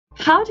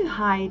How to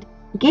hide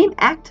game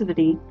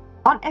activity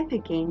on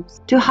Epic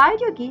Games. To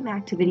hide your game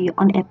activity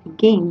on Epic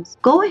Games,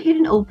 go ahead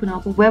and open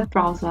up a web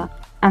browser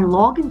and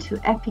log into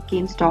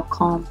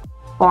epicgames.com,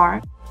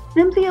 or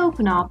simply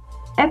open up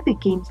Epic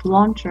Games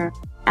Launcher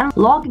and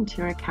log into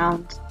your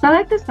account.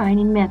 Select the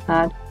sign-in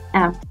method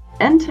and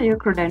enter your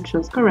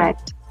credentials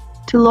correct.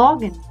 To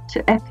log in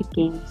to Epic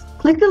Games,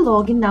 click the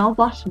Login Now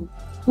button.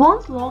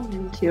 Once logged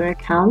into your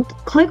account,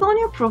 click on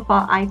your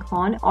profile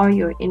icon or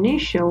your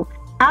initial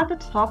at the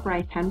top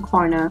right-hand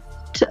corner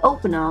to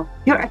open up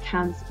your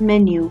account's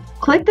menu.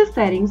 Click the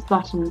Settings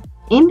button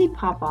in the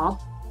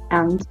pop-up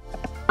and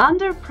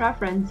under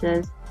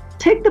Preferences,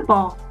 tick the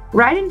box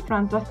right in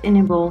front of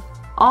Enable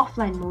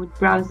Offline Mode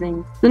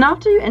Browsing. Then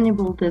after you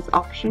enable this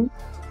option,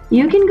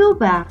 you can go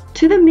back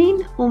to the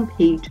main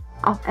homepage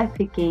of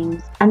Epic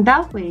Games, and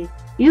that way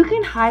you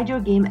can hide your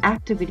game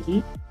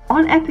activity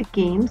on Epic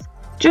Games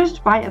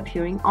just by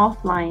appearing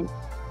offline.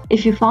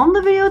 If you found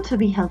the video to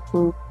be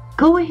helpful,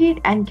 go ahead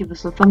and give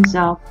us a thumbs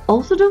up.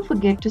 Also, don't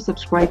forget to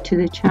subscribe to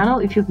the channel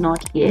if you've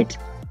not yet.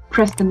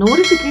 Press the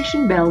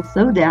notification bell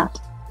so that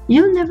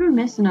you'll never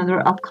miss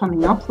another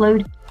upcoming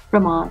upload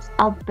from us.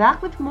 I'll be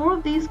back with more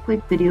of these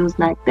quick videos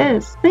like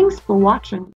this. Thanks for watching.